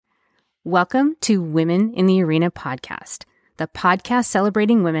Welcome to Women in the Arena podcast, the podcast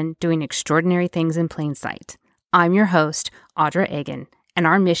celebrating women doing extraordinary things in plain sight. I'm your host, Audra Egan, and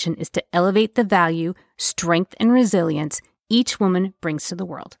our mission is to elevate the value, strength, and resilience each woman brings to the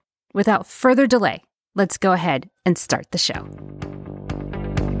world. Without further delay, let's go ahead and start the show.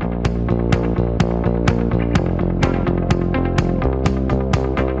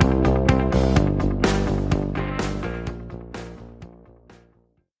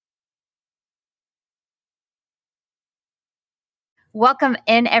 Welcome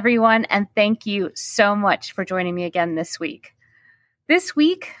in, everyone, and thank you so much for joining me again this week. This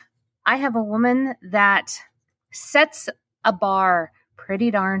week, I have a woman that sets a bar pretty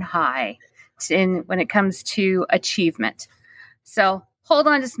darn high when it comes to achievement. So hold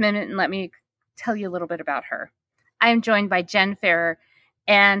on just a minute and let me tell you a little bit about her. I am joined by Jen Ferrer,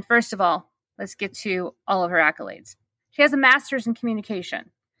 and first of all, let's get to all of her accolades. She has a master's in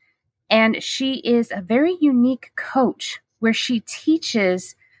communication, and she is a very unique coach where she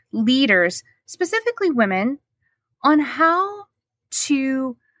teaches leaders, specifically women, on how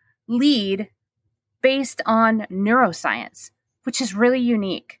to lead based on neuroscience, which is really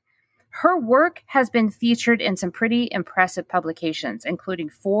unique. Her work has been featured in some pretty impressive publications,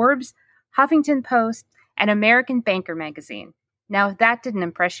 including Forbes, Huffington Post, and American Banker magazine. Now, if that didn't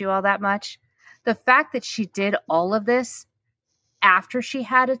impress you all that much, the fact that she did all of this after she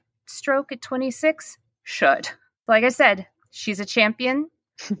had a stroke at 26 should. Like I said, she's a champion,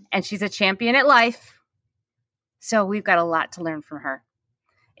 and she's a champion at life. So we've got a lot to learn from her.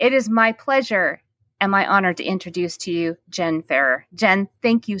 It is my pleasure and my honor to introduce to you Jen Ferrer. Jen,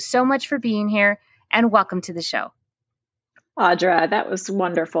 thank you so much for being here, and welcome to the show. Audra, that was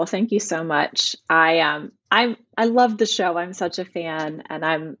wonderful. Thank you so much. I love the show. I'm such a fan, and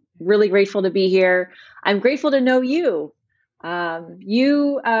I'm really grateful to be here. I'm grateful to know you.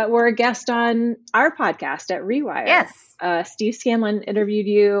 You were a guest on our podcast at Rewire. Yes. Steve Scanlon interviewed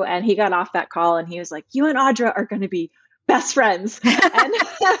you, and he got off that call and he was like, you and Audra are going to be best friends.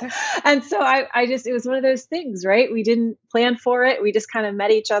 And so it was one of those things, right? We didn't plan for it. We just kind of met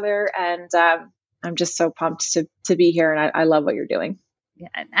each other, and I'm just so pumped to be here. And I love what you're doing.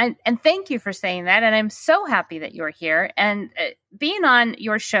 Yeah, and thank you for saying that. And I'm so happy that you're here, and being on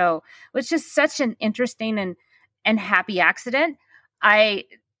your show was just such an interesting and happy accident. I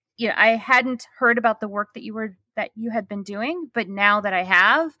hadn't heard about the work that you had been doing, but now that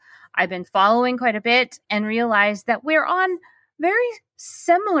I've been following quite a bit and realized that we're on very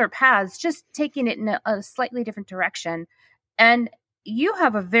similar paths, just taking it in a slightly different direction. And you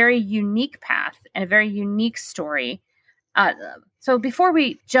have a very unique path and a very unique story. So before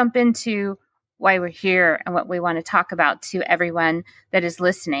we jump into why we're here and what we want to talk about to everyone that is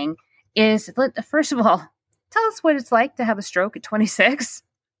listening, first of all, tell us what it's like to have a stroke at 26.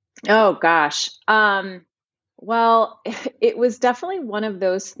 Oh, gosh. Well, it was definitely one of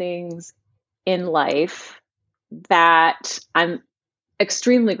those things in life that I'm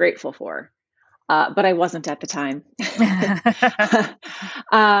extremely grateful for, but I wasn't at the time.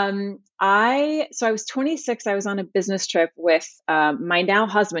 I was 26. I was on a business trip with my now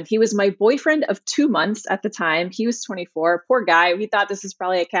husband. He was my boyfriend of 2 months at the time. He was 24. Poor guy. We thought this was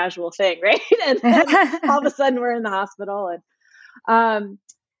probably a casual thing, right? And then all of a sudden we're in the hospital. And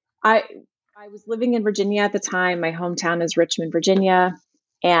I was living in Virginia at the time. My hometown is Richmond, Virginia.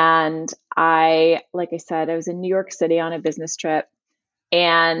 And like I said, I was in New York City on a business trip.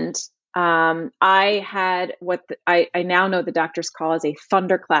 And I had what I now know the doctors call as a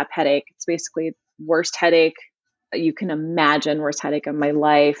thunderclap headache. It's basically worst headache you can imagine, worst headache of my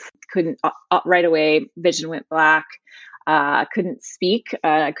life. Couldn't right away. Vision went black. Couldn't speak.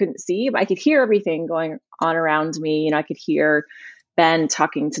 I couldn't see, but I could hear everything going on around me. I could hear Ben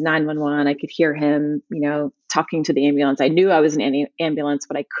talking to 911. I could hear him, talking to the ambulance. I knew I was in an ambulance,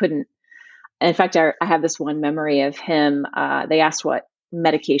 but I couldn't. In fact, I have this one memory of him. They asked what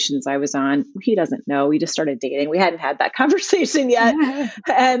medications I was on. He doesn't know. We just started dating. We hadn't had that conversation yet.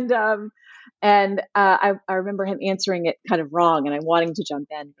 And I remember him answering it kind of wrong, and I'm wanting to jump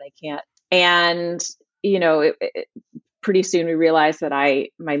in, but I can't. And, pretty soon we realized that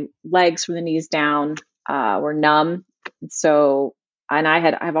my legs from the knees down were numb. So, and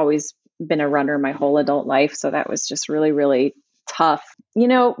I've always been a runner my whole adult life. So that was just really, really tough,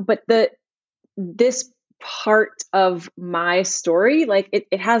 but this part of my story, like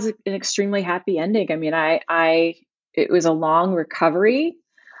it has an extremely happy ending. I mean, it was a long recovery,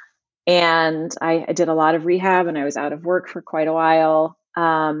 and I did a lot of rehab, and I was out of work for quite a while.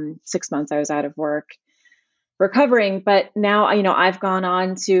 6 months I was out of work recovering, but now, I've gone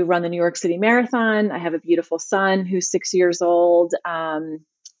on to run the New York City Marathon. I have a beautiful son who's 6 years old.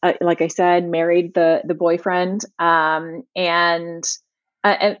 like I said, married the boyfriend, and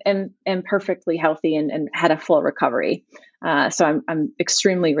perfectly healthy and had a full recovery. So I'm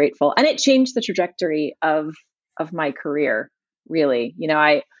extremely grateful, and it changed the trajectory of my career. Really,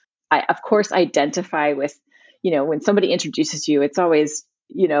 I of course identify with, when somebody introduces you, it's always,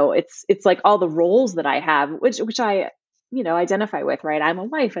 it's like all the roles that I have, which I, identify with, right? I'm a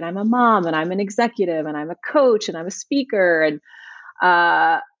wife and I'm a mom and I'm an executive and I'm a coach and I'm a speaker. And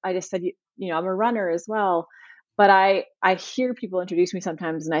I just said, I'm a runner as well. But I hear people introduce me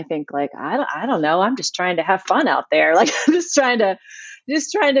sometimes and I think like, I don't know. I'm just trying to have fun out there. Like I'm just trying to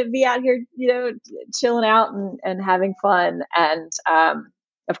be out here, chilling out and having fun. And,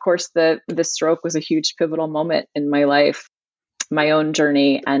 of course the stroke was a huge pivotal moment in my life, my own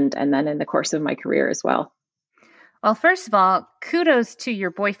journey, and then in the course of my career as well. Well, first of all, kudos to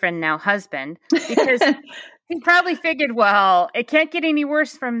your boyfriend, now husband, because he probably figured, well, it can't get any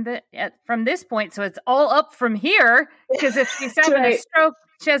worse from this point, so it's all up from here. Because if she's having a stroke,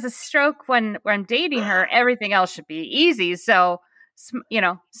 she has a stroke when I'm dating her, everything else should be easy. So,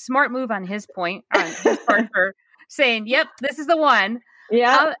 smart move on his part for saying, "Yep, this is the one."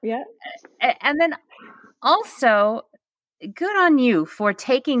 Yeah. And then also, good on you for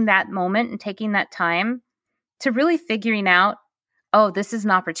taking that moment and taking that time to really figuring out, oh, this is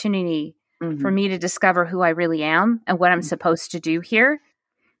an opportunity for me to discover who I really am and what I'm supposed to do here.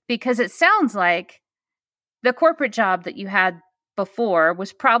 Because it sounds like the corporate job that you had before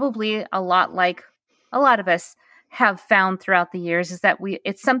was probably a lot like a lot of us have found throughout the years, is that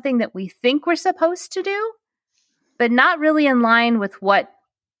it's something that we think we're supposed to do, but not really in line with what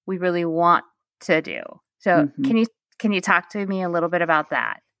we really want to do. So can you talk to me a little bit about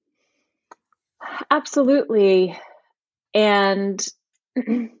that? Absolutely. And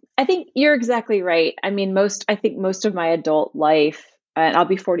I think you're exactly right. I mean, I think most of my adult life, and I'll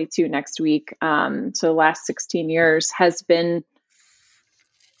be 42 next week, so the last 16 years has been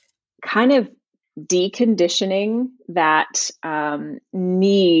kind of deconditioning that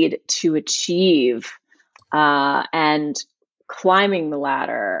need to achieve, and climbing the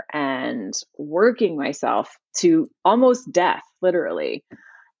ladder and working myself to almost death, literally,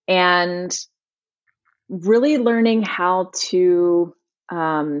 and really learning how to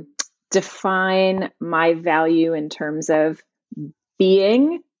define my value in terms of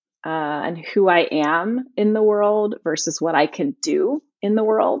being and who I am in the world versus what I can do in the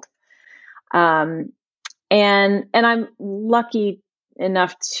world. And I'm lucky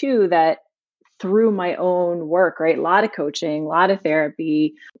enough too that through my own work, right, a lot of coaching, a lot of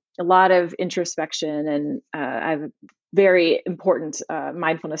therapy, a lot of introspection, and I have a very important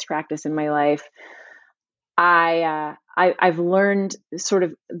mindfulness practice in my life. I've learned sort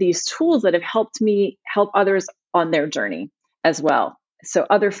of these tools that have helped me help others on their journey as well. So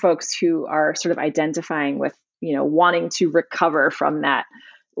other folks who are sort of identifying with, wanting to recover from that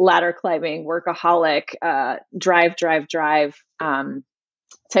ladder climbing, workaholic, drive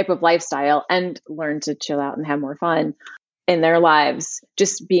type of lifestyle and learn to chill out and have more fun in their lives,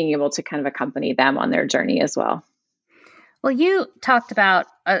 just being able to kind of accompany them on their journey as well. Well, you talked about,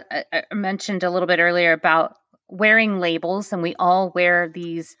 mentioned a little bit earlier about wearing labels, and we all wear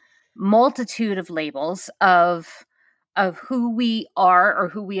these multitude of labels of who we are or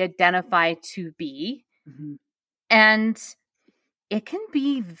who we identify to be. And it can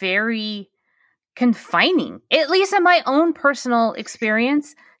be very confining, at least in my own personal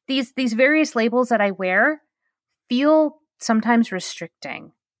experience. These various labels that I wear feel sometimes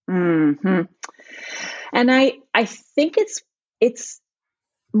restricting. And I think it's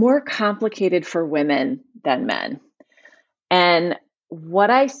more complicated for women than men. And what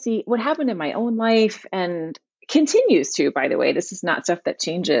I see, what happened in my own life and continues to, by the way, this is not stuff that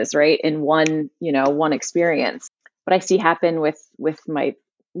changes, right, in one experience. What I see happen with my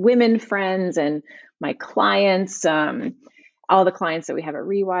women friends and my clients, all the clients that we have at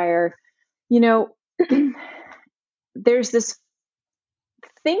Rewire, there's this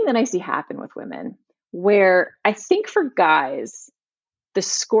thing that I see happen with women where I think for guys, the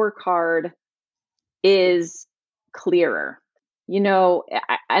scorecard is clearer,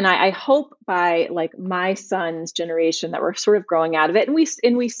 and I hope by like my son's generation that we're sort of growing out of it.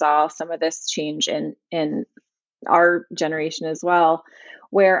 And we saw some of this change in our generation as well,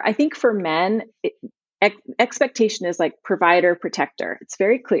 where I think for men, expectation is like provider, protector. It's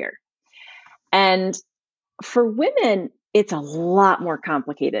very clear. And for women, it's a lot more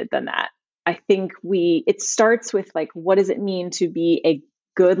complicated than that. I think it starts with like, what does it mean to be a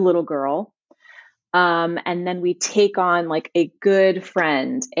good little girl? And then we take on like a good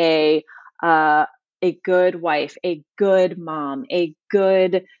friend, a a good wife, a good mom, a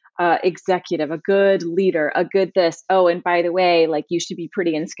good executive, a good leader, a good this. Oh, and by the way, like you should be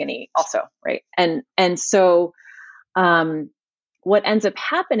pretty and skinny also, right? And so what ends up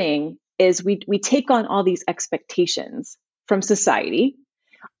happening is we take on all these expectations from society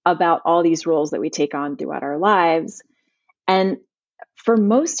about all these roles that we take on throughout our lives. And for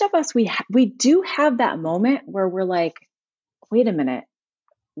most of us, we do have that moment where we're like, wait a minute,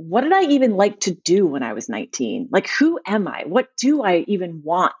 what did I even like to do when I was 19? Like, who am I? What do I even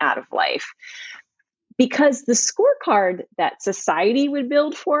want out of life? Because the scorecard that society would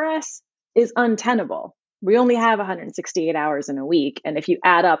build for us is untenable. We only have 168 hours in a week. And if you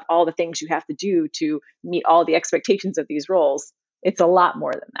add up all the things you have to do to meet all the expectations of these roles, it's a lot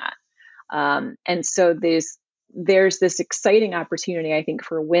more than that. And so there's this exciting opportunity, I think,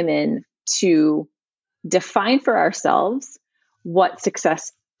 for women to define for ourselves what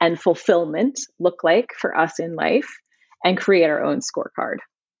success and fulfillment look like for us in life and create our own scorecard.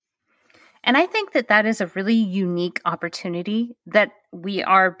 And I think that that is a really unique opportunity that we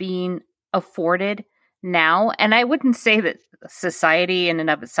are being afforded now. And I wouldn't say that society in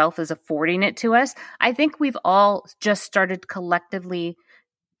and of itself is affording it to us. I think we've all just started collectively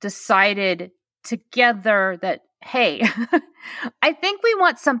decided together that, hey, I think we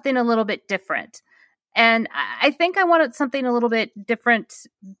want something a little bit different. And I think I wanted something a little bit different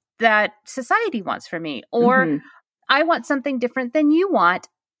that society wants for me, or I want something different than you want.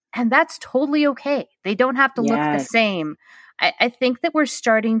 And that's totally okay. They don't have to look the same. I think that we're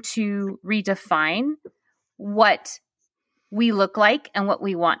starting to redefine what we look like and what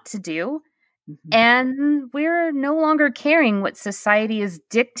we want to do. And we're no longer caring what society is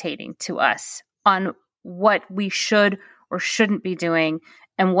dictating to us on what we should or shouldn't be doing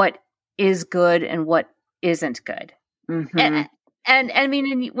and what is good and what isn't good. And I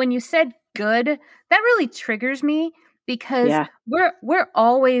mean, when you said good, that really triggers me because we're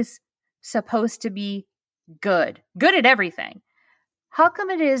always supposed to be good at everything. How come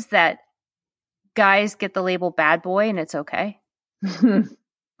it is that guys get the label bad boy and it's okay?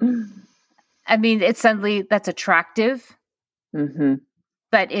 I mean, it's suddenly that's attractive.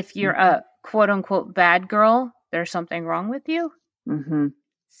 But if you're a quote unquote bad girl, there's something wrong with you.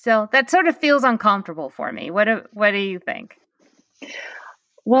 So that sort of feels uncomfortable for me. What do you think?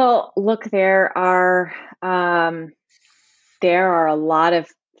 Well, look, there are a lot of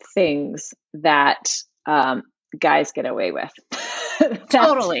things that guys get away with.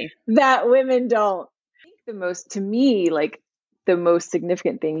 Totally. That women don't. I think the most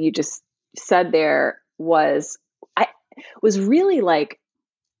significant thing you just said there was really like,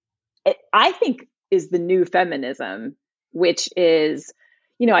 I think is the new feminism, which is,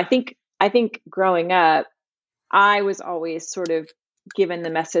 I think growing up, I was always sort of given the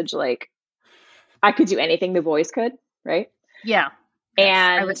message like I could do anything the boys could, right? Yeah.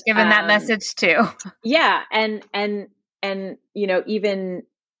 And I was given that message too. Yeah. And even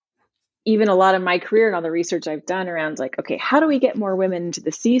a lot of my career and all the research I've done around like, okay, how do we get more women into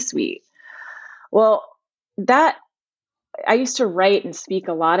the C-suite? Well, I used to write and speak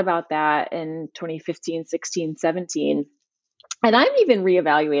a lot about that in 2015, 16, 17. And I'm even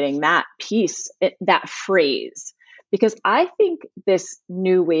reevaluating that piece, that phrase, because I think this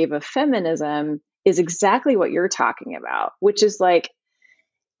new wave of feminism is exactly what you're talking about, which is like,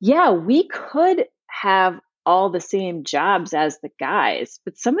 yeah, we could have all the same jobs as the guys,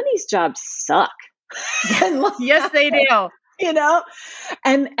 but some of these jobs suck. Yes, they do.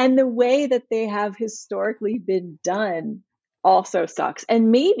 And the way that they have historically been done also sucks.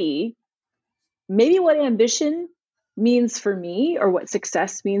 And maybe what ambition means for me, or what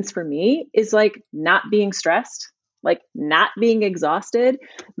success means for me, is like not being stressed, like not being exhausted.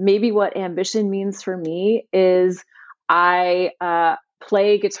 Maybe what ambition means for me is I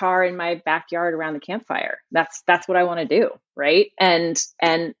play guitar in my backyard around the campfire. That's what I want to do, right? And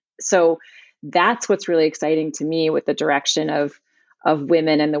so that's what's really exciting to me with the direction of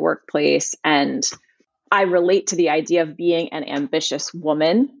women in the workplace. And I relate to the idea of being an ambitious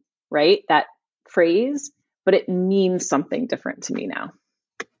woman, right? That phrase, but it means something different to me now.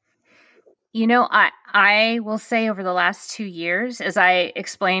 I will say over the last 2 years, as I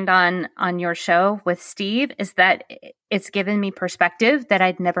explained on your show with Steve, is that it's given me perspective that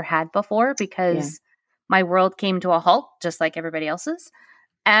I'd never had before because my world came to a halt, just like everybody else's.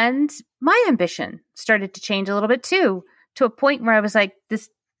 And my ambition started to change a little bit too, to a point where I was like,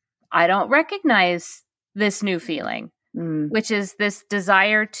 I don't recognize this new feeling, which is this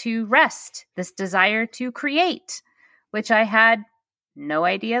desire to rest, this desire to create, which I had no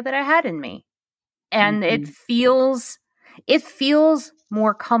idea that I had in me. And it feels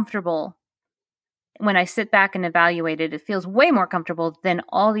more comfortable when I sit back and evaluate it, it feels way more comfortable than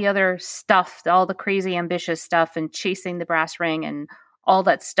all the other stuff, all the crazy ambitious stuff and chasing the brass ring and all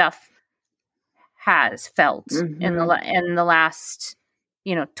that stuff has felt in the last,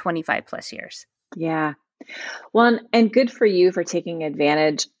 25 plus years. Yeah. Well, and good for you for taking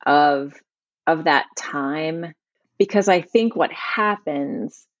advantage of that time, because I think what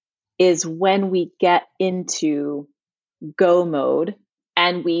happens is when we get into go mode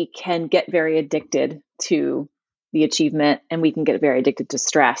and we can get very addicted to the achievement and we can get very addicted to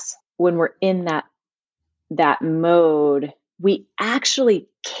stress. When we're in that mode, we actually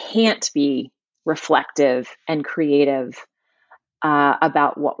can't be reflective and creative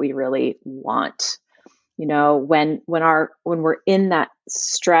about what we really want. When we're in that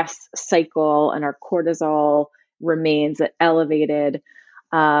stress cycle and our cortisol remains elevated,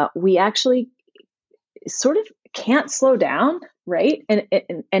 we actually sort of can't slow down, right?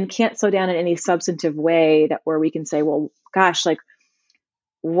 And can't slow down in any substantive way where we can say, well, gosh, like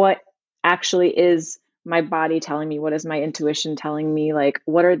what actually is my body telling me? What is my intuition telling me? Like,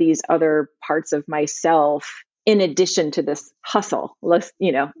 what are these other parts of myself in addition to this hustle,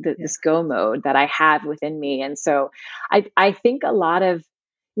 this go mode that I have within me? And so I think a lot of,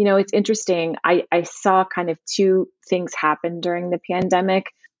 it's interesting. I saw kind of two things happen during the pandemic.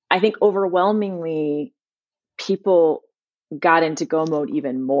 I think overwhelmingly people got into go mode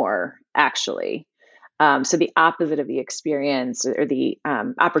even more, actually. So the opposite of the experience or the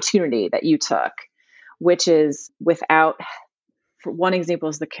opportunity that you took, which is for one example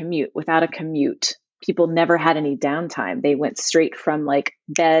is the commute. Without a commute, people never had any downtime. They went straight from like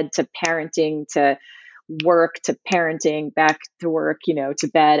bed to parenting to work to parenting, back to work, to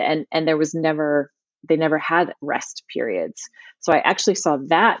bed. And they never had rest periods. So I actually saw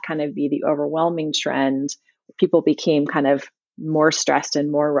that kind of be the overwhelming trend. People became kind of more stressed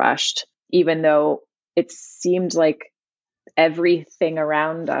and more rushed, even though it seemed like everything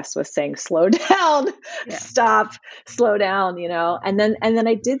around us was saying, slow down, stop, slow down, and then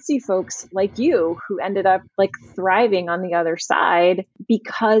I did see folks like you who ended up like thriving on the other side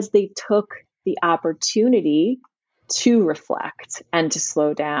because they took the opportunity to reflect and to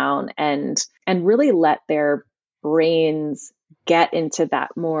slow down and really let their brains get into that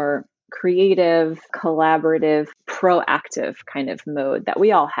more creative, collaborative, proactive kind of mode that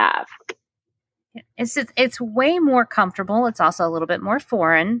we all have. It's way more comfortable. It's also a little bit more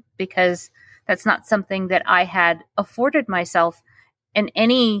foreign because that's not something that I had afforded myself in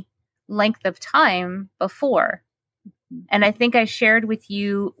any length of time before. And I think I shared with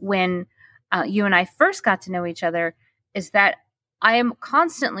you when you and I first got to know each other is that I am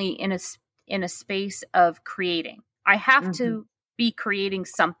constantly in a space of creating. I have to be creating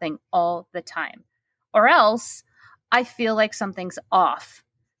something all the time, or else I feel like something's off.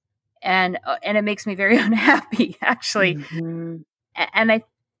 And it makes me very unhappy, actually. And I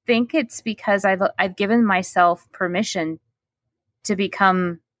think it's because I've given myself permission to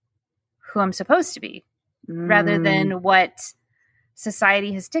become who I'm supposed to be, rather than what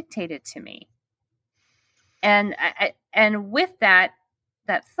society has dictated to me. And with that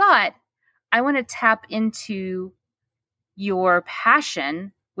thought, I want to tap into your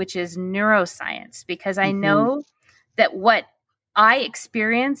passion, which is neuroscience, because I know that what I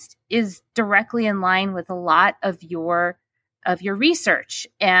experienced is directly in line with a lot of your research,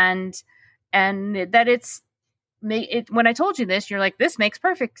 and that when I told you this, you're like, this makes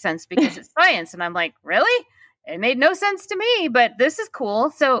perfect sense because it's science. And I'm like, really? It made no sense to me, but this is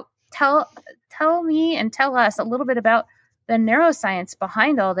cool. So tell me and tell us a little bit about the neuroscience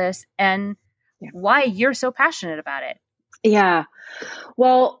behind all this and why you're so passionate about it. Yeah.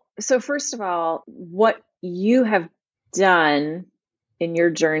 Well, so first of all, what you have done in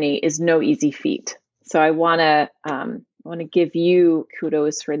your journey is no easy feat. So I want to give you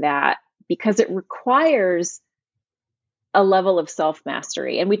kudos for that, because it requires a level of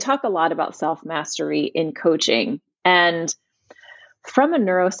self-mastery. And we talk a lot about self-mastery in coaching. And from a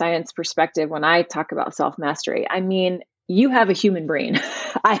neuroscience perspective, when I talk about self-mastery, I mean, you have a human brain.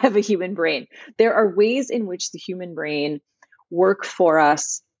 I have a human brain. There are ways in which the human brain work for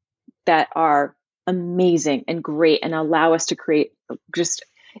us that are amazing and great and allow us to create just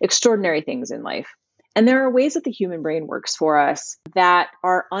extraordinary things in life. And there are ways that the human brain works for us that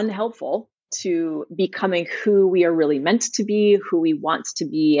are unhelpful to becoming who we are really meant to be, who we want to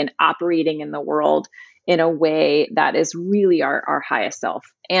be, and operating in the world in a way that is really our highest self.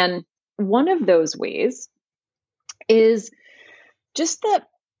 And one of those ways is just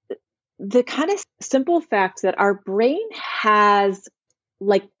the kind of simple fact that our brain has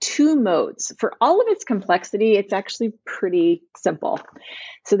like two modes. For all of its complexity, it's actually pretty simple.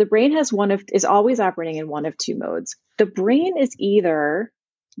 So the brain is always operating in one of two modes. The brain is either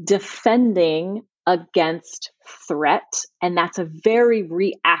defending against threat, and that's a very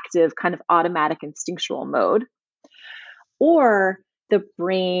reactive kind of automatic instinctual mode, or the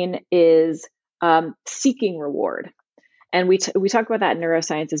brain is seeking reward. And we talk about that in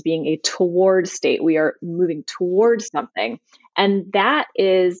neuroscience as being a toward state. We are moving towards something. And that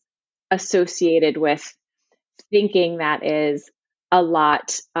is associated with thinking that is a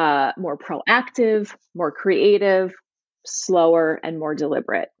lot more proactive, more creative, slower, and more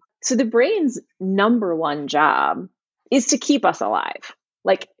deliberate. So the brain's number one job is to keep us alive.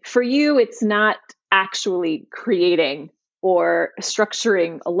 Like for you, it's not actually creating or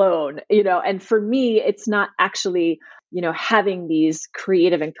structuring alone, and for me, it's not actually, having these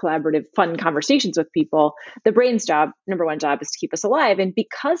creative and collaborative, fun conversations with people. The brain's number one job, is to keep us alive. And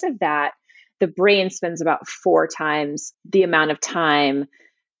because of that, the brain spends about 4 times the amount of time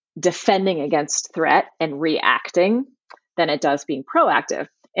defending against threat and reacting than it does being proactive.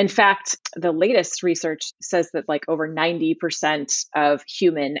 In fact, the latest research says that like over 90% of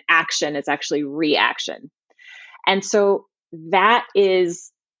human action is actually reaction. And so that's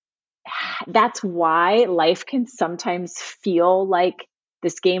why life can sometimes feel like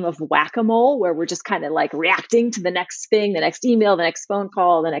this game of whack-a-mole where we're just kind of like reacting to the next thing, the next email, the next phone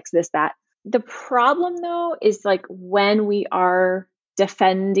call, the next this, that. The problem though is like when we are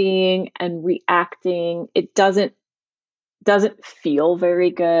defending and reacting, it doesn't feel very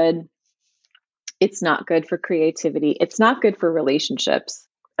good. It's not good for creativity. It's not good for relationships.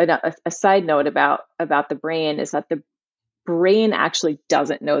 A side note about the brain is that the brain actually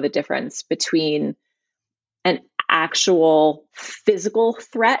doesn't know the difference between an actual physical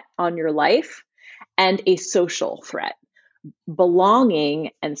threat on your life and a social threat. Belonging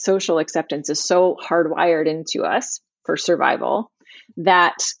and social acceptance is so hardwired into us for survival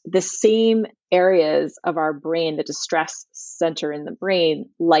that the same areas of our brain, the distress center in the brain,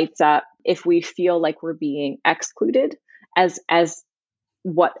 lights up if we feel like we're being excluded as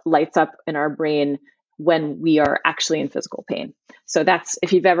what lights up in our brain when we are actually in physical pain. So that's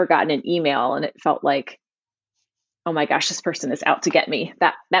if you've ever gotten an email and it felt like, oh my gosh, this person is out to get me.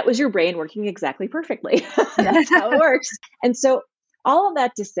 That was your brain working exactly perfectly. That's how it works. And so all of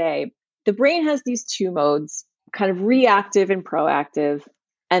that to say, the brain has these two modes, kind of reactive and proactive,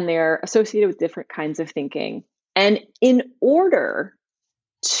 and they're associated with different kinds of thinking. And in order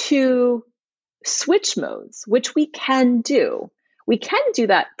to switch modes, which we can do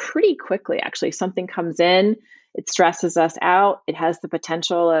that pretty quickly, actually. Something comes in, it stresses us out. It has the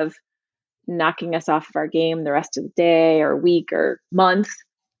potential of knocking us off of our game the rest of the day or week or month.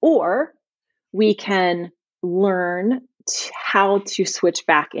 Or we can learn how to switch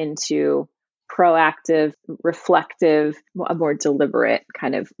back into proactive, reflective, a more deliberate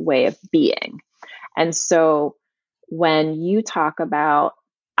kind of way of being. And so when you talk about,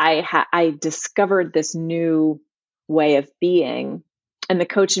 I discovered this new way of being, and the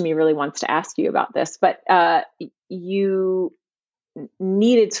coach in me really wants to ask you about this, but you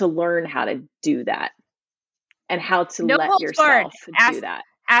needed to learn how to do that and how to let yourself do that.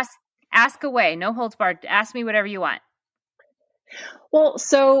 Ask away. No holds barred. Ask me whatever you want. Well,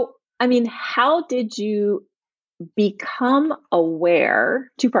 so, I mean, how did you become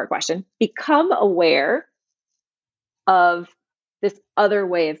aware, 2-part question, become aware of this other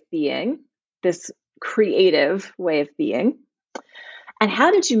way of being, this creative way of being, and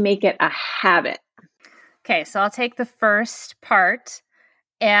how did you make it a habit? Okay, so I'll take the first part,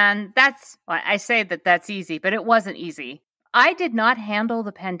 and I say that's easy, but it wasn't easy. I did not handle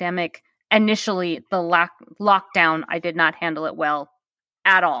the pandemic initially, the lockdown. I did not handle it well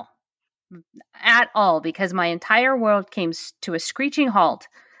at all, because my entire world came to a screeching halt,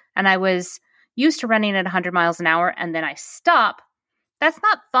 and I was used to running at 100 miles an hour, and then I stop. That's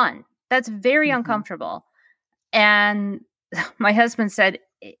not fun. That's very uncomfortable. And my husband said,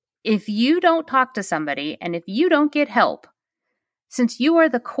 if you don't talk to somebody and if you don't get help, since you are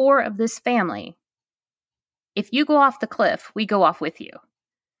the core of this family, if you go off the cliff, we go off with you.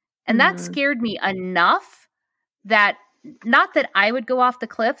 And that scared me enough that not that I would go off the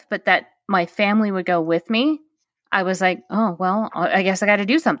cliff, but that my family would go with me. I was like, oh, well, I guess I got to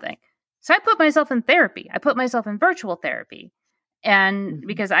do something. So I put myself in therapy. I put myself in virtual therapy. And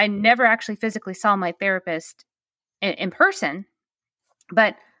because I never actually physically saw my therapist in person,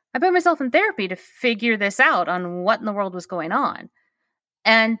 but I put myself in therapy to figure this out on what in the world was going on.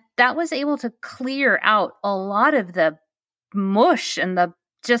 And that was able to clear out a lot of the mush and the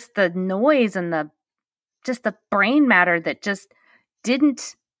noise and the brain matter that just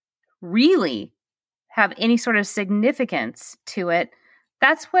didn't really have any sort of significance to it,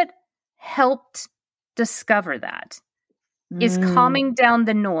 that's what helped discover that, is calming down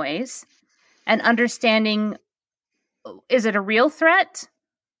the noise and understanding, is it a real threat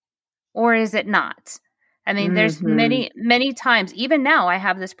or is it not? I mean, there's many, many times, even now I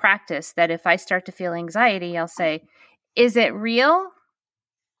have this practice that if I start to feel anxiety, I'll say, is it real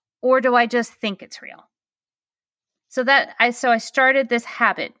or do I just think it's real? So I started this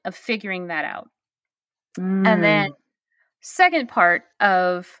habit of figuring that out. And then second part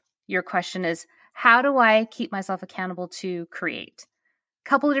of your question is, how do I keep myself accountable to create? A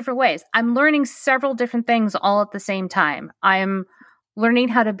couple of different ways. I'm learning several different things all at the same time. I'm learning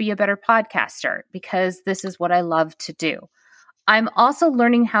how to be a better podcaster because this is what I love to do. I'm also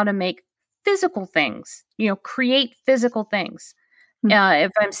learning how to make physical things, create physical things.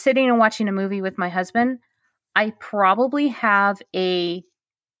 If I'm sitting and watching a movie with my husband, I probably have a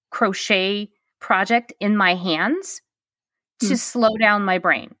crochet project in my hands to slow down my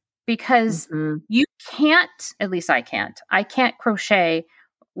brain, because you can't, at least I can't crochet,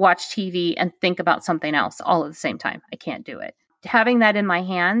 watch TV and think about something else all at the same time. I can't do it. Having that in my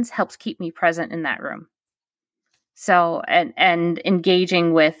hands helps keep me present in that room. So, and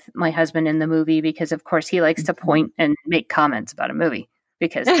engaging with my husband in the movie, because of course he likes to point and make comments about a movie,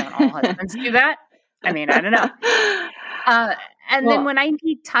 because don't all husbands do that? I mean, I don't know. Then when I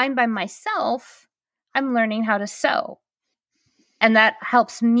need time by myself, I'm learning how to sew. And that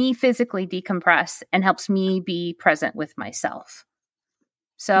helps me physically decompress and helps me be present with myself.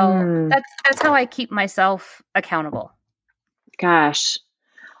 So that's how I keep myself accountable. Gosh,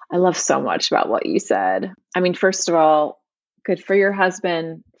 I love so much about what you said. I mean, first of all, good for your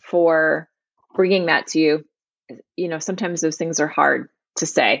husband for bringing that to you. Sometimes those things are hard to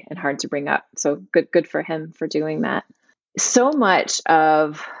say and hard to bring up. So good for him for doing that. So much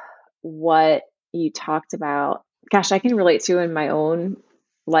of what you talked about, gosh, I can relate to in my own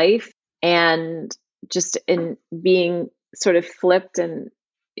life, and just in being sort of flipped and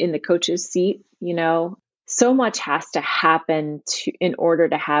in the coach's seat, so much has to happen in order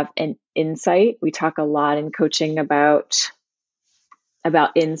to have an insight. We talk a lot in coaching about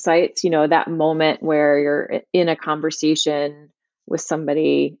insights, that moment where you're in a conversation with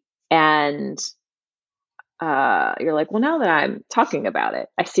somebody and you're like, well, now that I'm talking about it,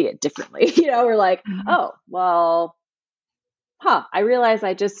 I see it differently. We're like, oh, well, I realize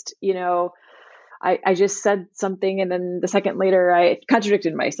I just, I just said something and then the second later I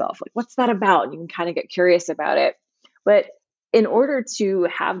contradicted myself. Like, what's that about? And you can kind of get curious about it. But in order to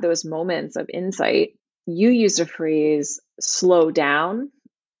have those moments of insight, you use the phrase slow down.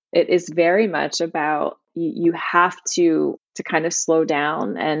 It is very much about you have to kind of slow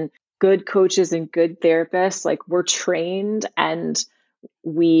down. And good coaches and good therapists, like, we're trained and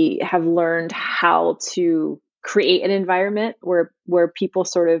we have learned how to create an environment where people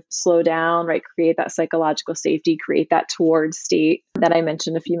sort of slow down, right? Create that psychological safety, create that towards state that I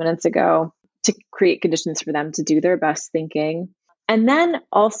mentioned a few minutes ago, to create conditions for them to do their best thinking. And then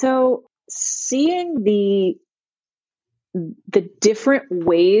also seeing the different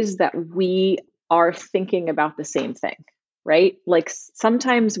ways that we are thinking about the same thing, right? Like,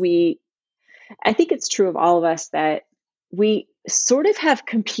 sometimes I think it's true of all of us that we sort of have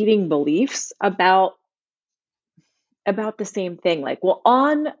competing beliefs about the same thing. Like, well,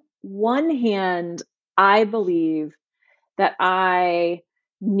 on one hand, I believe that I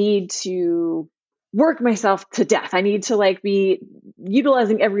need to work myself to death. I need to be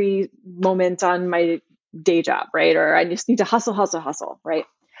utilizing every moment on my day job, right? Or I just need to hustle, right?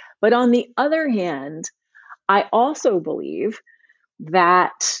 But on the other hand, I also believe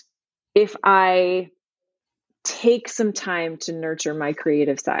that if I take some time to nurture my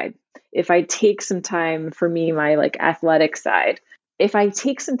creative side, if I take some time for me, my athletic side, if I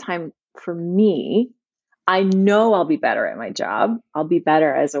take some time for me, I know I'll be better at my job. I'll be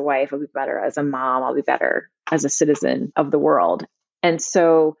better as a wife. I'll be better as a mom. I'll be better as a citizen of the world. And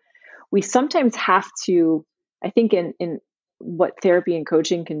so we sometimes have to, I think in what therapy and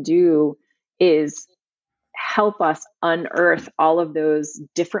coaching can do is help us unearth all of those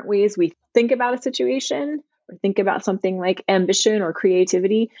different ways we think about a situation or think about something like ambition or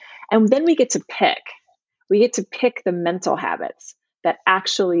creativity. And then we get to pick the mental habits that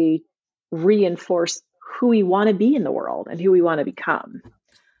actually reinforce who we want to be in the world and who we want to become.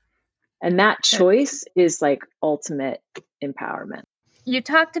 And that choice is ultimate empowerment. You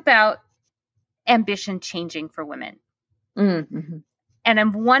talked about ambition changing for women. Mm-hmm. And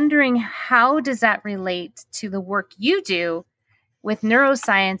I'm wondering, how does that relate to the work you do with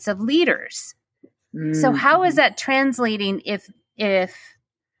neuroscience of leaders? Mm-hmm. So how is that translating if if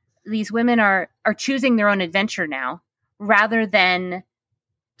these women are choosing their own adventure now rather than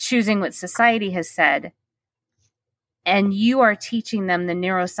choosing what society has said, and you are teaching them the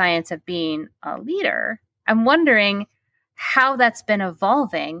neuroscience of being a leader. I'm wondering how that's been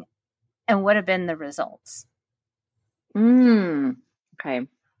evolving and what have been the results. Okay.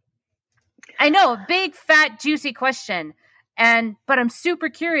 I know, a big, fat, juicy question, but I'm super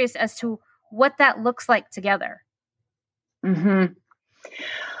curious as to what that looks like together. Gosh,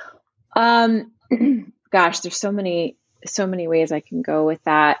 there's so many ways I can go with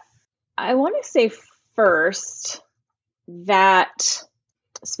that. I want to say first that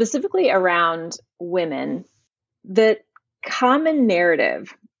specifically around women, the common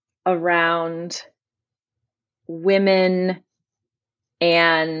narrative around women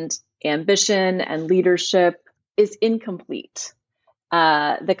and ambition and leadership is incomplete.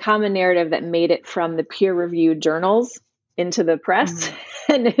 The common narrative that made it from the peer-reviewed journals into the press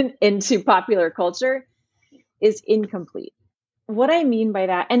and into popular culture is incomplete. What I mean by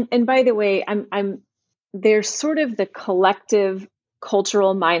that, and by the way, there's sort of the collective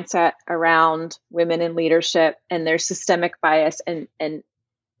cultural mindset around women in leadership, and there's systemic bias, and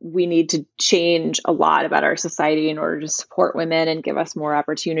we need to change a lot about our society in order to support women and give us more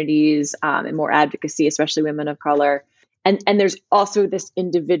opportunities and more advocacy, especially women of color. And there's also this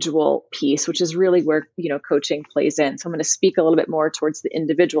individual piece, which is really where, coaching plays in. So I'm going to speak a little bit more towards the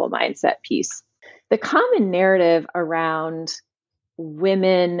individual mindset piece. The common narrative around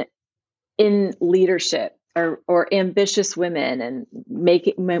women in leadership or ambitious women and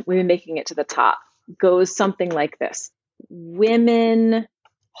women making it to the top goes something like this. Women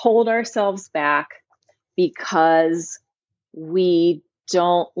hold ourselves back because we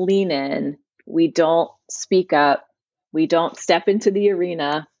don't lean in, we don't speak up, we don't step into the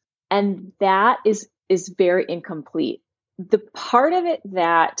arena. And that is very incomplete. The part of it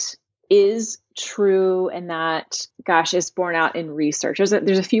that is true and that, is borne out in research. There's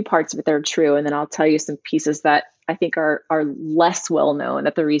a few parts of it that are true. And then I'll tell you some pieces that I think are less well known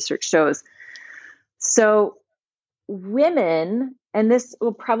that the research shows. So women, and this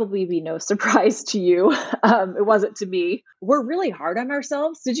will probably be no surprise to you, it wasn't to me, we're really hard on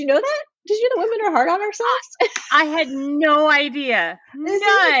ourselves. Did you know that? Did you know women are hard on ourselves? I had no idea.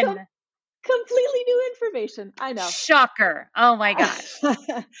 None. Completely new information. I know. Shocker. Oh my gosh.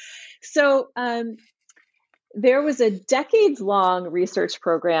 So there was a decades-long research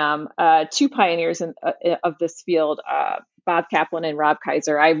program, two pioneers of this field, Bob Kaplan and Rob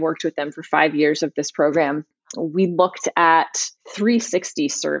Kaiser. I worked with them for 5 years of this program. We looked at 360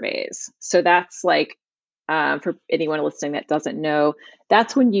 surveys. So that's like, for anyone listening that doesn't know,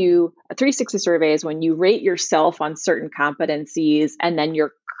 that's when a 360 survey is when you rate yourself on certain competencies and then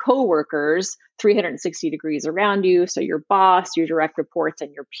your coworkers 360 degrees around you. So your boss, your direct reports,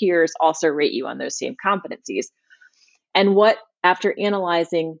 and your peers also rate you on those same competencies. And what, after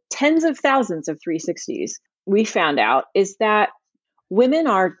analyzing tens of thousands of 360s, we found out is that women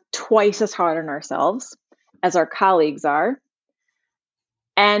are twice as hard on ourselves as our colleagues are,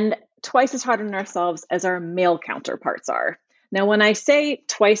 and twice as hard on ourselves as our male counterparts are. Now, when I say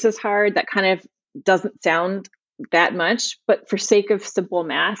twice as hard, that kind of doesn't sound that much, but for sake of simple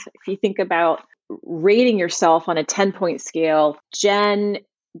math, if you think about rating yourself on a 10-point scale, Jen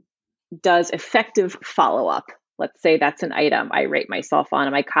does effective follow-up. Let's say that's an item I rate myself on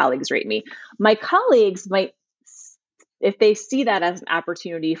and my colleagues rate me. My colleagues might, if they see that as an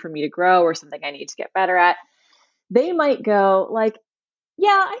opportunity for me to grow or something I need to get better at, they might go like, yeah,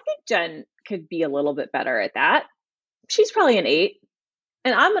 I think Jen could be a little bit better at that. She's probably an 8.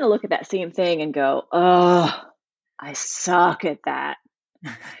 And I'm going to look at that same thing and go, oh, I suck at that.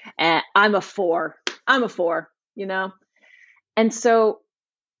 And I'm a 4. I'm a 4, And so,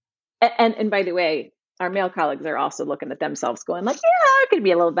 and by the way, our male colleagues are also looking at themselves going like, yeah, I could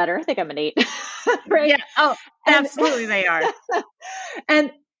be a little better. I think I'm an 8. Right? Yeah. Oh, absolutely they are.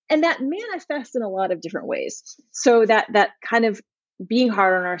 And that manifests in a lot of different ways. So that kind of being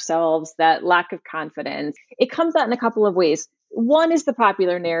hard on ourselves, that lack of confidence, it comes out in a couple of ways. One is the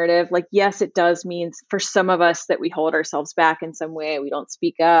popular narrative. Like, yes, it does mean for some of us that we hold ourselves back in some way. We don't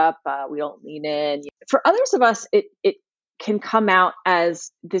speak up. We don't lean in. For others of us, it can come out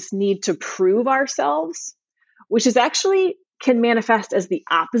as this need to prove ourselves, which is actually can manifest as the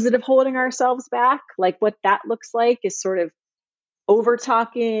opposite of holding ourselves back. Like what that looks like is sort of over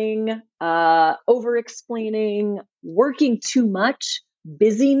talking, over explaining, working too much,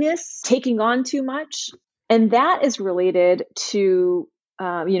 busyness, taking on too much. And that is related to,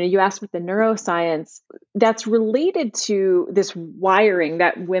 you asked with the neuroscience, that's related to this wiring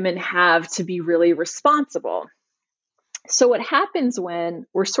that women have to be really responsible. So what happens when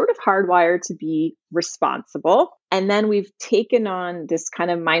we're sort of hardwired to be responsible, and then we've taken on this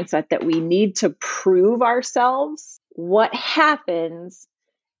kind of mindset that we need to prove ourselves, what happens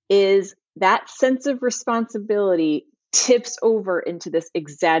is that sense of responsibility tips over into this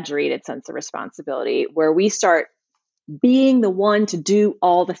exaggerated sense of responsibility where we start being the one to do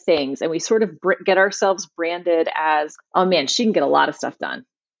all the things. And we sort of get ourselves branded as, oh man, she can get a lot of stuff done.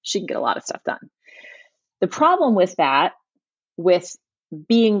 She can get a lot of stuff done. The problem with that, with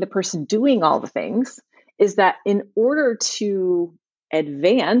being the person doing all the things, is that in order to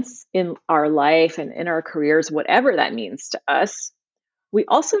advance in our life and in our careers, whatever that means to us, we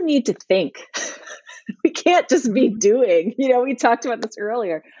also need to think. We can't just be doing. We talked about this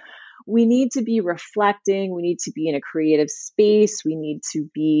earlier. We need to be reflecting. We need to be in a creative space. We need to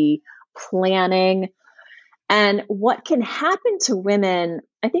be planning. And what can happen to women,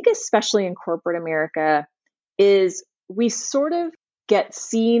 I think, especially in corporate America, is we sort of get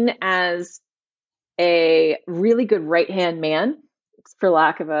seen as a really good right-hand man, for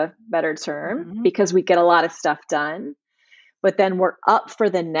lack of a better term, because we get a lot of stuff done. But then we're up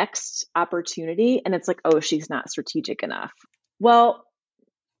for the next opportunity and it's like, oh, she's not strategic enough. Well,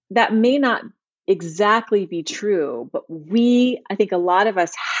 that may not exactly be true, but I think a lot of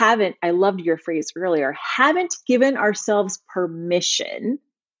us haven't, I loved your phrase earlier, haven't given ourselves permission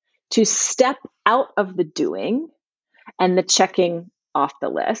to step out of the doing and the checking off the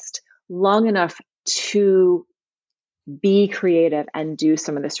list long enough to be creative and do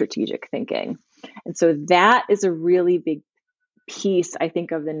some of the strategic thinking. And so that is a really big piece, I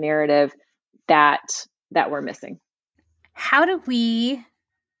think, of the narrative that we're missing. How do we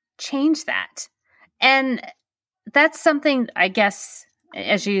change that? And that's something, I guess,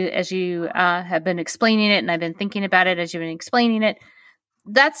 as you have been explaining it, and I've been thinking about it as you've been explaining it,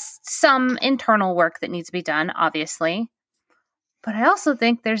 that's some internal work that needs to be done, obviously. But I also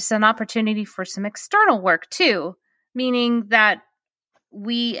think there's an opportunity for some external work too, meaning that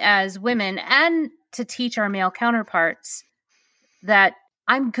we as women, and to teach our male counterparts that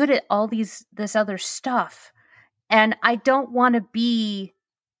I'm good at all this other stuff. And I don't want to be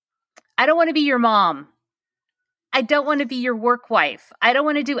your mom. I don't want to be your work wife. I don't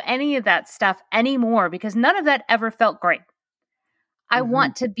want to do any of that stuff anymore because none of that ever felt great. I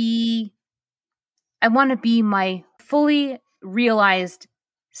want to be my fully realized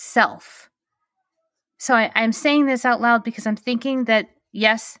self. So I'm saying this out loud because I'm thinking that,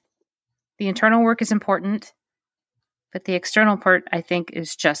 yes, the internal work is important, but the external part, I think,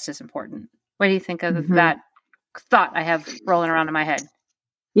 is just as important. What do you think of that thought I have rolling around in my head?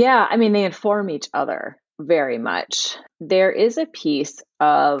 Yeah, I mean, they inform each other very much. There is a piece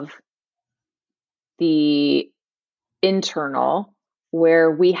of the internal where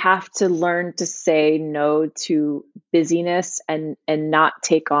we have to learn to say no to busyness and not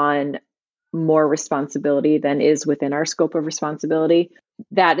take on more responsibility than is within our scope of responsibility.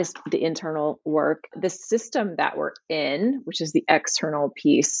 That is the internal work. The system that we're in, which is the external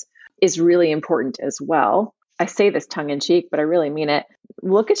piece, is really important as well. I say this tongue in cheek, but I really mean it.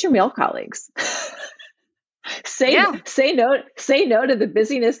 Look at your male colleagues. Say no to the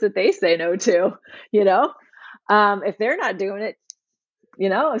busyness that they say no to, if they're not doing it,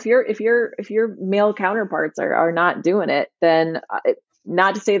 if your male counterparts are not doing it, then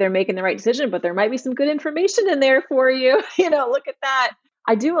not to say they're making the right decision, but there might be some good information in there for you. Look at that.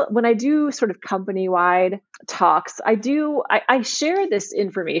 When I do sort of company-wide talks, I share this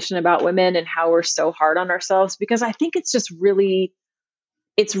information about women and how we're so hard on ourselves because I think it's really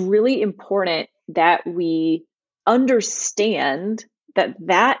important that we understand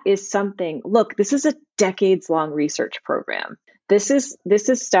that is something. Look, this is a decades-long research program. This is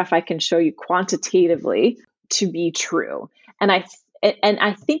stuff I can show you quantitatively to be true. And I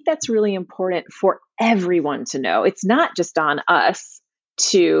think that's really important for everyone to know. It's not just on us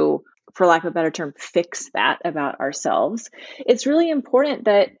to, for lack of a better term, fix that about ourselves. It's really important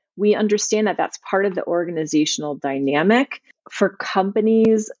that we understand that that's part of the organizational dynamic. For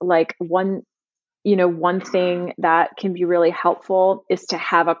companies, like one thing that can be really helpful is to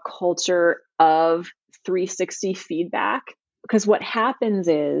have a culture of 360 feedback. Because what happens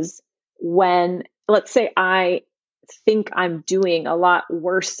is when, let's say I think I'm doing a lot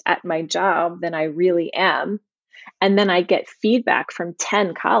worse at my job than I really am, and then I get feedback from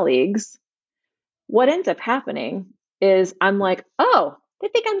 10 colleagues, what ends up happening is I'm like, oh, they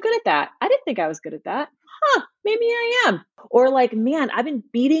think I'm good at that. I didn't think I was good at that. Maybe I am. Or like, man, I've been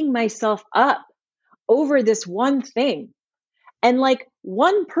beating myself up over this one thing. And like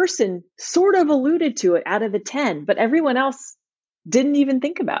one person sort of alluded to it out of the 10, but everyone else didn't even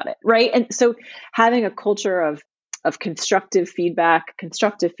think about it. Right. And so having a culture of of constructive feedback.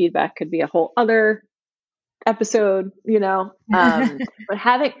 Constructive feedback could be a whole other episode, but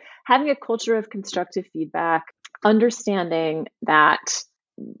having a culture of constructive feedback, understanding that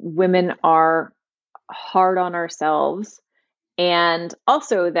women are hard on ourselves, and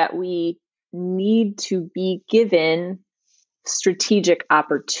also that we need to be given strategic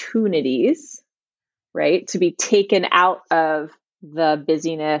opportunities, right? To be taken out of the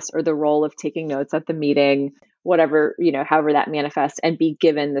busyness or the role of taking notes at the meeting, whatever, however that manifests, and be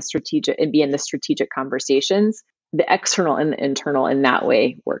given the strategic and be in the strategic conversations. The external and the internal in that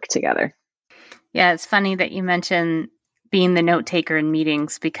way work together. Yeah, it's funny that you mention being the note taker in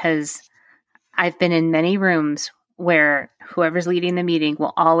meetings, because I've been in many rooms where whoever's leading the meeting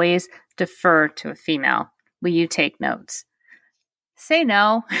will always defer to a female. Will you take notes? Say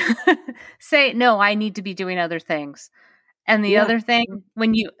no. Say no, I need to be doing other things. And the other thing,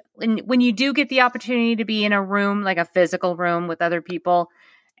 when you do get the opportunity to be in a room, like a physical room with other people,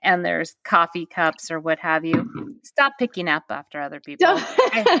 and there's coffee cups or what have you, stop picking up after other people.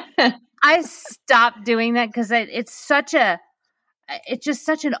 I stopped doing that because it's just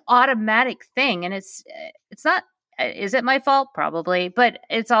such an automatic thing. And it's not, is it my fault? Probably, but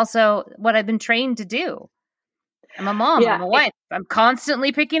it's also what I've been trained to do. I'm a mom, I'm a wife. I'm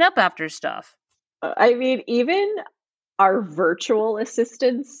constantly picking up after stuff. I mean, even our virtual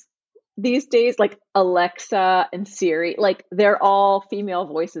assistants these days, like Alexa and Siri, like they're all female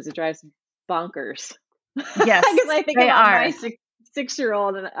voices. It drives bonkers. Yes, because I think about my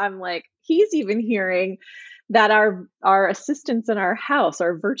 6-year-old, and I'm like, he's even hearing that our assistants in our house,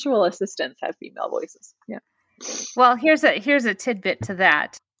 our virtual assistants, have female voices. Yeah. Well, here's a tidbit to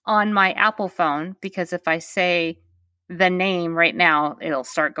that. On my Apple phone, because if I say the name right now, it'll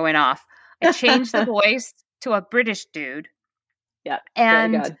start going off. I changed the voice to a British dude. Yeah.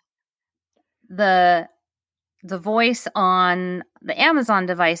 And the voice on the Amazon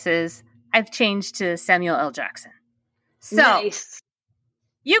devices, I've changed to Samuel L. Jackson. So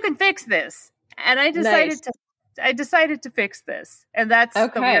you can fix this. And I decided to fix this. And that's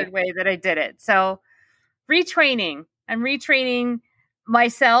the weird way that I did it. So retraining. I'm retraining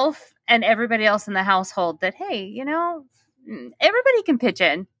myself and everybody else in the household that, hey, everybody can pitch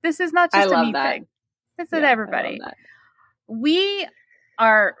in. This is not just a me thing. This is everybody. We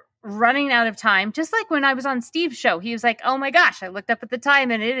are running out of time. Just like when I was on Steve's show, he was like, oh my gosh, I looked up at the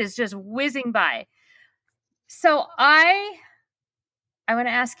time and it is just whizzing by. So I want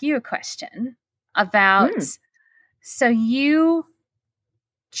to ask you a question about, so you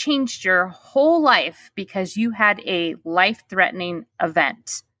changed your whole life because you had a life-threatening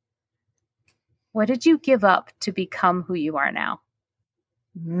event. What did you give up to become who you are now?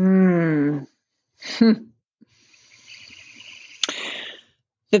 The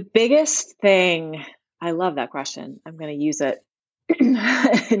biggest thing, I love that question. I'm going to use it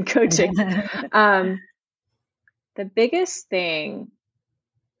in coaching. The biggest thing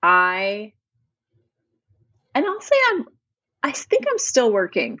I think I'm still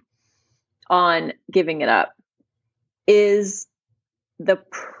working on giving it up, is the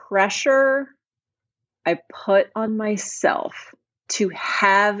pressure I put on myself to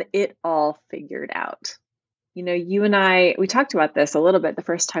have it all figured out. You and I, we talked about this a little bit the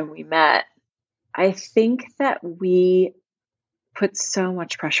first time we met. I think that we put so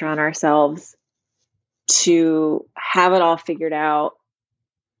much pressure on ourselves to have it all figured out.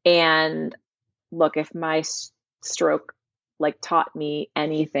 And look, if my stroke taught me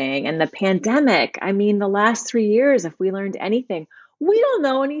anything, and the pandemic, I mean, the last 3 years, if we learned anything, we don't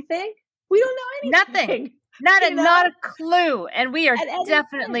know anything. We don't know anything. Nothing. Not a clue. And we are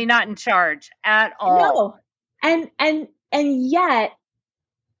definitely not in charge at all. No. And yet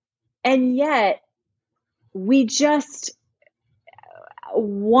we just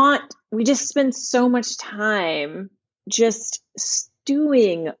spend so much time just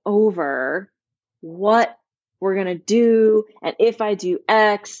stewing over what we're going to do. And if I do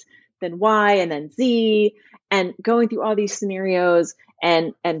X, then Y, and then Z, and going through all these scenarios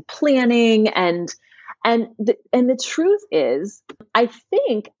and planning. And the truth is, I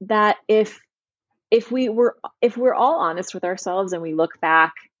think that if we're all honest with ourselves and we look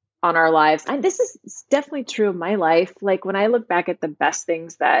back on our lives, and this is definitely true of my life. Like when I look back at the best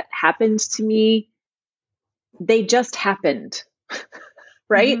things that happened to me, they just happened.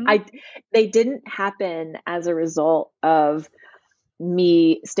 Right? They didn't happen as a result of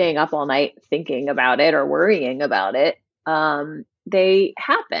me staying up all night thinking about it or worrying about it. They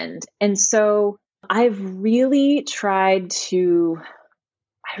happened. And so I really try to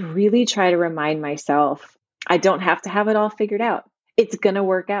remind myself, I don't have to have it all figured out. It's going to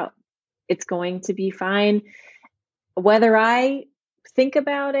work out. It's going to be fine. whether I think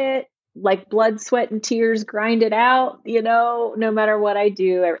about it, like blood, sweat, and tears, grind it out, no matter what I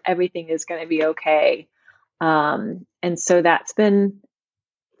do, everything is going to be okay. And so that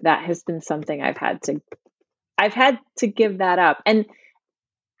has been something I've had to give that up. And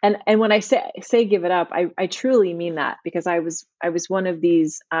when I say give it up, I truly mean that, because I was one of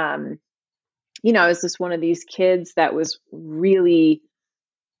these, I was just one of these kids that was really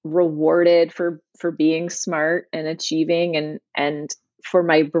rewarded for being smart and achieving and for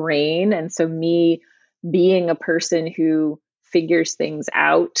my brain. And so me being a person who figures things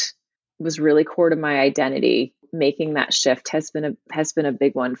out was really core to my identity. Making that shift has been a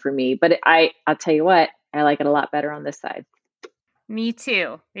big one for me. But I'll tell you what, I like it a lot better on this side. Me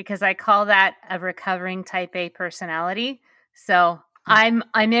too, because I call that a recovering type A personality. So I'm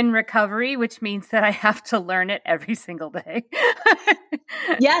in recovery, which means that I have to learn it every single day.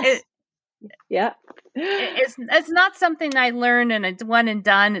 Yes. It's not something I learn and it's one and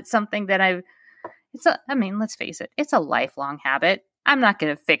done. It's something that let's face it, it's a lifelong habit. I'm not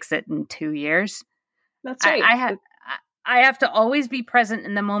going to fix it in 2 years. That's right. I have to always be present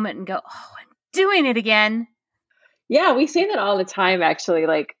in the moment and go, oh, I'm doing it again. Yeah, we say that all the time, actually.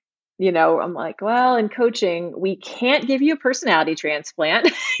 Like, I'm like, well, in coaching, we can't give you a personality transplant.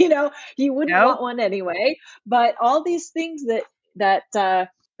 You wouldn't want one anyway. But all these things that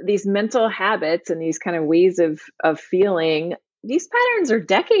these mental habits and these kind of ways of feeling, these patterns are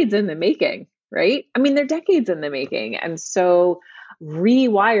decades in the making, right? I mean, they're decades in the making. And so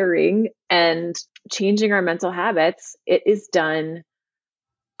rewiring and changing our mental habits, it is done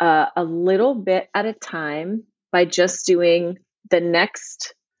a little bit at a time by just doing the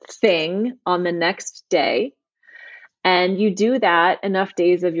next thing on the next day. And you do that enough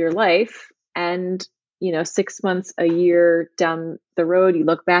days of your life, and 6 months, a year down the road, you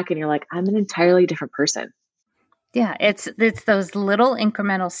look back and you're like, I'm an entirely different person. Yeah, it's those little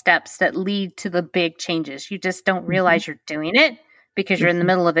incremental steps that lead to the big changes. You just don't realize you're doing it because you're in the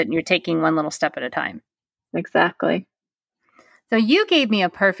middle of it and you're taking one little step at a time. Exactly. So you gave me a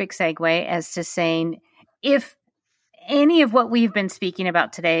perfect segue as to saying, if any of what we've been speaking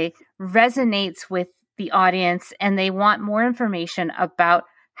about today resonates with the audience and they want more information about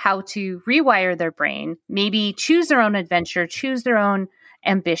how to rewire their brain, maybe choose their own adventure, choose their own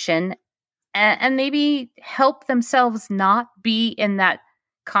ambition, and maybe help themselves not be in that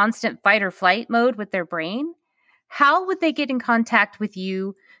constant fight or flight mode with their brain, how would they get in contact with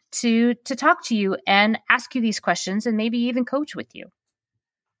you to talk to you and ask you these questions and maybe even coach with you?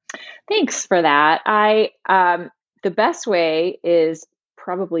 Thanks for that. The best way is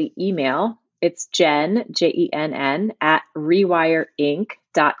probably email. It's Jenn, Jenn, at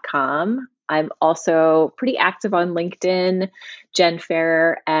rewireinc.com. I'm also pretty active on LinkedIn, Jenn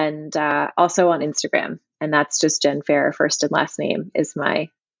Farrer, and also on Instagram. And that's just Jenn Farrer, first and last name is my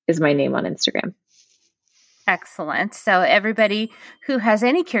name on Instagram. Excellent. So everybody who has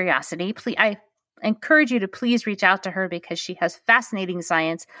any curiosity, please, I encourage you to please reach out to her, because she has fascinating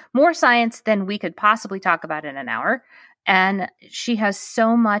science, more science than we could possibly talk about in an hour. And she has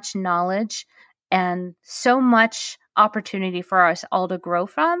so much knowledge and so much opportunity for us all to grow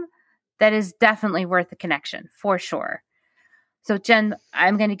from that is definitely worth the connection, for sure. So Jenn,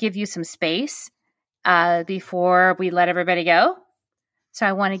 I'm going to give you some space before we let everybody go. So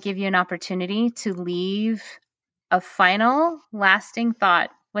I want to give you an opportunity to leave a final lasting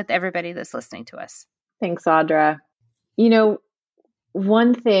thought with everybody that's listening to us. Thanks, Audra.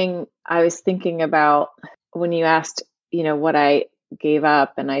 One thing I was thinking about when you asked, what I gave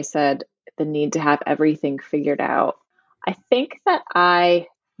up, and I said the need to have everything figured out. I think that I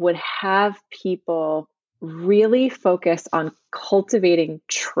would have people really focus on cultivating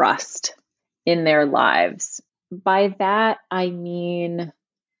trust in their lives. By that, I mean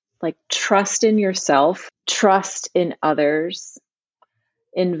like trust in yourself, trust in others,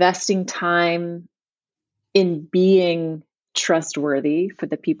 investing time in being trustworthy for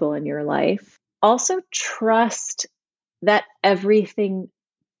the people in your life. Also trust that everything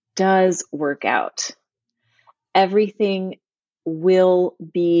does work out. Everything will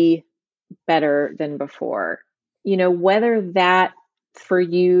be better than before. Whether that for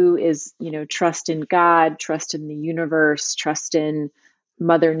you is, trust in God, trust in the universe, trust in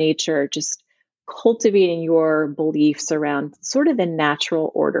Mother Nature, just cultivating your beliefs around sort of the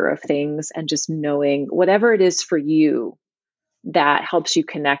natural order of things, and just knowing whatever it is for you that helps you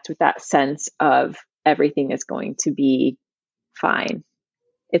connect with that sense of everything is going to be fine.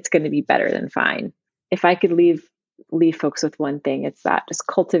 It's going to be better than fine. If I could leave folks with one thing, it's that: just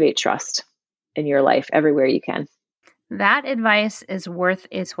cultivate trust in your life everywhere you can. That advice is worth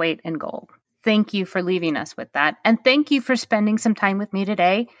its weight in gold. thank you for leaving us with that. And thank you for spending some time with me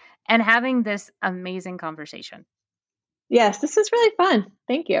today and having this amazing conversation. Yes, this is really fun.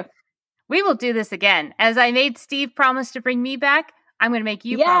 Thank you. We will do this again. As I made Steve promise to bring me back, I'm going to make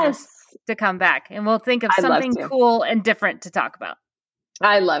you promise to come back. And we'll think of something cool and different to talk about.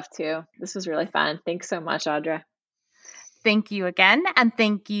 I'd love to. This was really fun. Thanks so much, Audra. Thank you again. And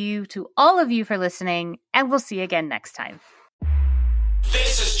thank you to all of you for listening. And we'll see you again next time.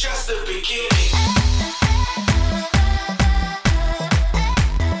 This is just the beginning.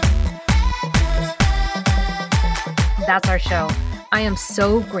 That's our show. I am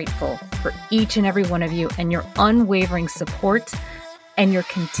so grateful for each and every one of you and your unwavering support and your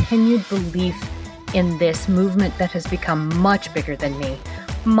continued belief in this movement that has become much bigger than me,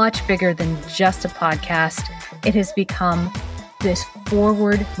 much bigger than just a podcast. It has become this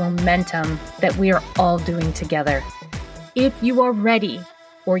forward momentum that we are all doing together. If you are ready,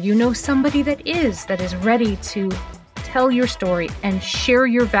 or you know somebody that is ready to tell your story and share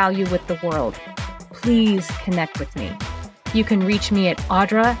your value with the world, please connect with me. You can reach me at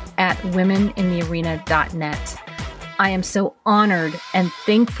audra@womeninthearena.net. I am so honored and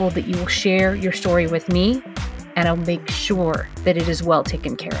thankful that you will share your story with me, and I'll make sure that it is well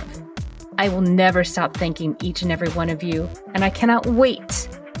taken care of. I will never stop thanking each and every one of you, and I cannot wait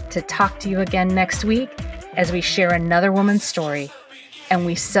to talk to you again next week as we share another woman's story and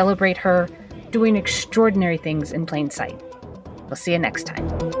we celebrate her doing extraordinary things in plain sight. We'll see you next time.